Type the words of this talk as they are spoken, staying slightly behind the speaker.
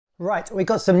Right, we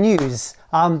got some news.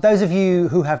 Those of you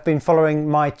who have been following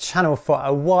my channel for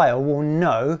a while will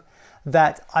know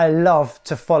that I love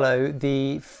to follow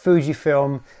the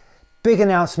Fujifilm big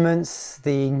announcements,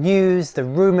 the news, the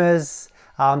rumours,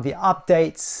 the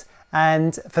updates.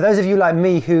 And for those of you like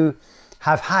me who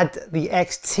have had the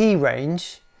XT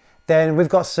range, then we've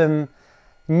got some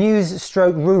news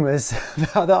stroke rumours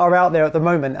that are out there at the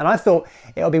moment. And I thought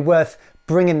it would be worth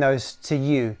bringing those to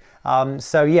you.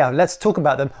 So yeah, let's talk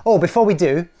about them. Oh, before we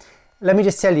do, let me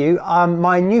just tell you,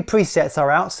 my new presets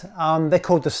are out. They're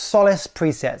called the Solace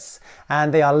presets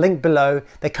and they are linked below.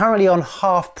 They're currently on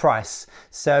half price.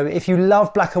 So if you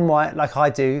love black and white like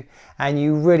I do, and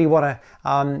you really want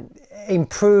to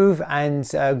improve and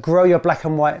grow your black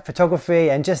and white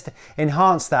photography and just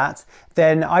enhance that,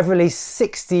 then I've released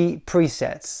 60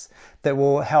 presets that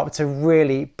will help to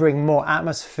really bring more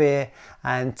atmosphere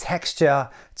and texture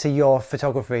to your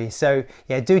photography. So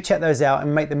yeah, do check those out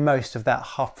and make the most of that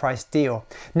half price deal.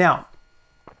 Now,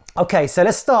 okay, so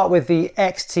let's start with the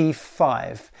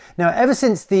X-T5. Now, ever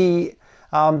since the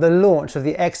launch of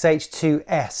the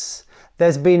XH2S,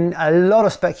 there's been a lot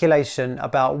of speculation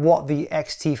about what the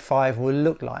X-T5 will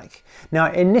look like.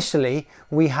 Now, initially,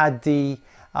 we had the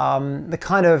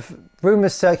kind of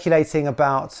rumors circulating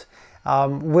about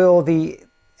will the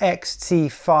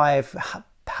X-T5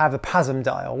 have a PASM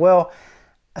dial? Well,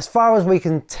 as far as we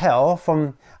can tell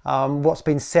from what's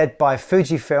been said by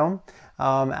Fujifilm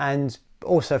and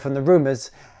also from the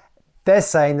rumors, they're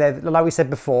saying that, like we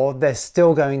said before, they're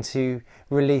still going to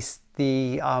release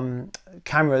the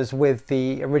cameras with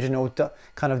the original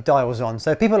kind of dials on.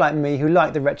 So people like me who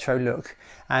like the retro look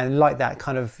and like that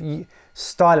kind of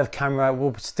style of camera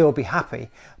will still be happy.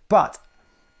 But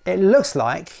it looks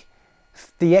like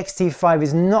the X-T5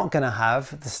 is not going to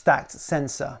have the stacked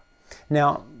sensor.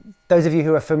 Now, those of you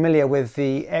who are familiar with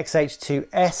the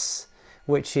XH2S,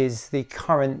 which is the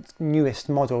current newest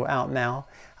model out now,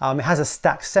 it has a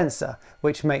stacked sensor,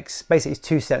 which makes basically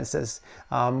two sensors,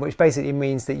 which basically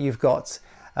means that you've got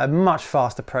a much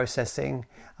faster processing.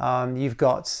 You've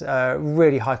got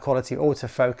really high quality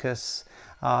autofocus.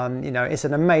 You know, it's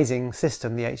an amazing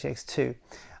system, the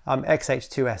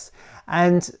XH2S.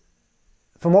 And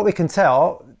from what we can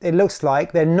tell, it looks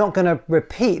like they're not going to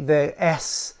repeat the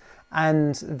S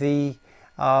and the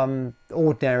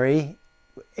ordinary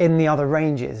in the other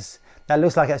ranges. That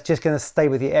looks like it's just going to stay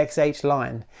with the XH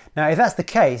line. Now, if that's the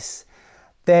case,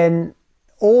 then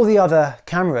all the other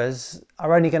cameras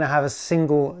are only going to have a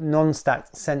single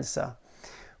non-stacked sensor,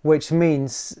 which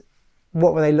means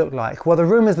what will they look like? Well, the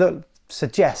rumors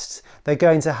suggest they're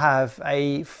going to have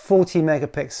a 40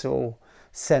 megapixel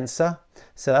sensor.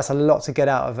 So that's a lot to get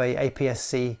out of a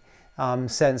APS-C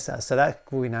sensor. So that,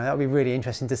 you know, that would be really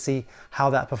interesting to see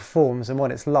how that performs and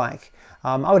what it's like.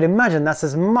 I would imagine that's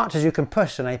as much as you can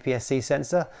push an APS-C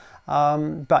sensor.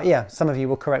 But yeah, some of you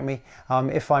will correct me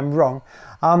if I'm wrong.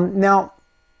 Now,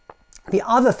 the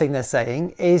other thing they're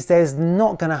saying is there's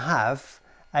not going to have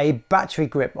a battery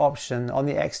grip option on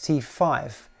the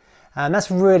X-T5. And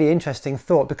that's a really interesting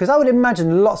thought, because I would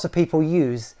imagine lots of people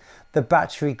use the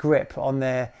battery grip on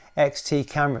their XT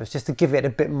cameras just to give it a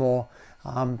bit more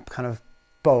kind of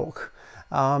bulk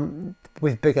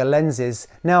with bigger lenses.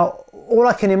 Now, all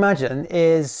I can imagine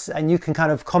is, and you can kind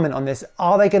of comment on this,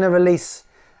 are they going to release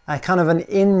a kind of an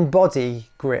in-body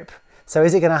grip? So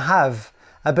is it going to have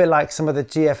a bit like some of the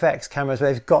GFX cameras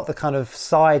where they've got the kind of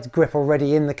side grip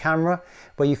already in the camera,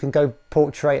 where you can go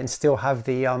portrait and still have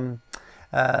the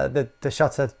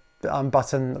shutter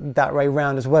button that way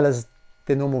round as well as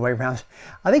the normal way round?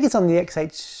 I think it's on the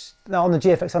on the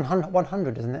GFX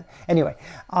 100, isn't it? Anyway,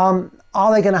 are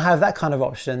they going to have that kind of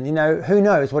option? You know, who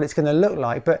knows what it's going to look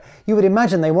like, but you would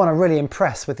imagine they want to really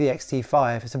impress with the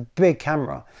X-T5. It's a big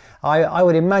camera. I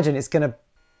would imagine it's going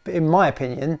to, in my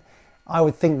opinion, I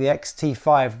would think the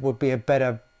X-T5 would be a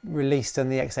better release than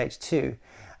the XH2.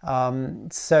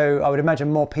 So I would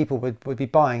imagine more people would be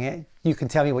buying it. You can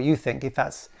tell me what you think if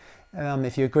that's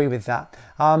if you agree with that.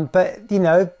 But you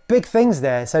know, big things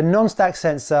there. So non-stack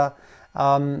sensor,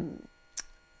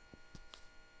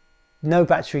 no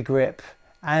battery grip,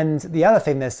 and the other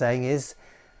thing they're saying is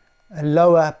a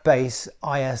lower base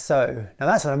ISO. Now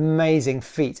that's an amazing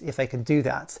feat if they can do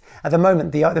that. At the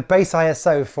moment, the base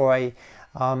ISO for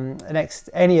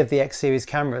any of the X series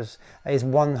cameras is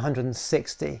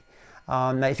 160.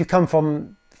 Now if you come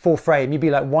from full frame, you'd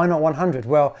be like, why not 100?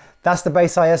 Well, that's the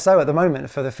base ISO at the moment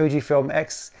for the Fujifilm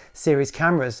X series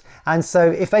cameras. And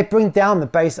so if they bring down the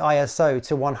base ISO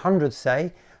to 100,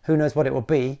 say, who knows what it will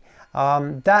be,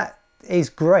 that is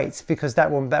great, because that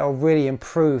will really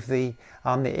improve the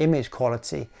image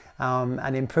quality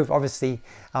and improve obviously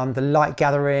the light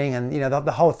gathering, and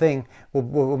the whole thing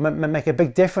will make a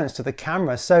big difference to the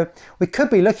camera. So we could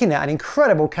be looking at an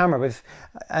incredible camera with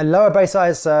a lower base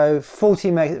ISO,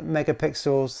 40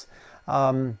 megapixels,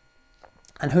 and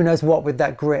who knows what with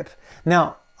that grip.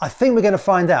 Now I think we're going to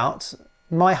find out.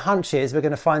 My hunch is we're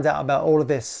going to find out about all of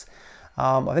this,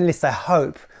 at least I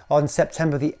hope, on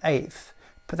September the 8th.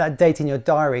 Put that date in your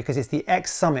diary, because it's the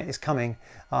X Summit is coming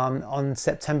on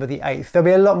September the 8th. There'll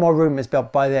be a lot more rumours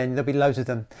by then. There'll be loads of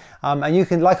them. And you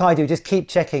can, like I do, just keep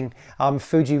checking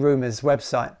Fuji Rumours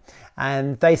website.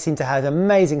 And they seem to have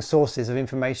amazing sources of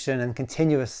information and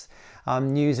continuous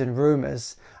news and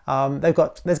rumours. There's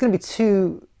going to be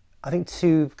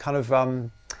two kind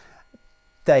of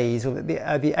days,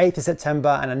 the 8th of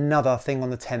September and another thing on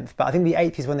the 10th. But I think the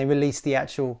 8th is when they release the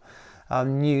actual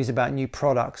news about new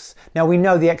products. Now we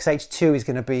know the XH2 is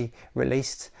going to be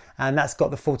released, and that's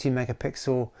got the 40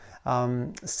 megapixel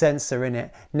sensor in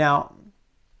it. Now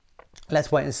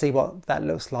let's wait and see what that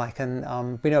looks like. And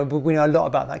we know a lot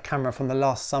about that camera from the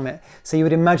last summit, so you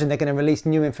would imagine they're going to release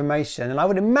new information, and I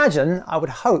would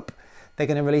hope they're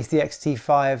going to release the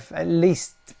X-T5, at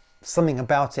least something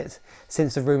about it,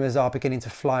 since the rumours are beginning to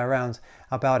fly around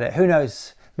about it. Who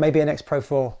knows, maybe an X Pro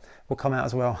 4 will come out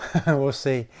as well. We'll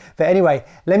see. But anyway,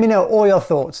 let me know all your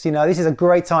thoughts. This is a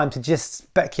great time to just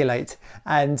speculate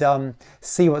and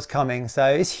see what's coming. So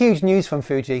it's huge news from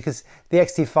Fuji, because the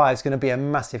X-T5 is going to be a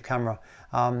massive camera.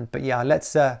 But yeah,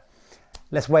 let's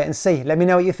wait and see. Let me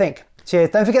know what you think. Cheers.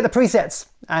 Don't forget the presets,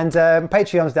 and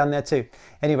Patreon's down there too.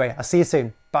 Anyway, I'll see you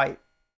soon. Bye.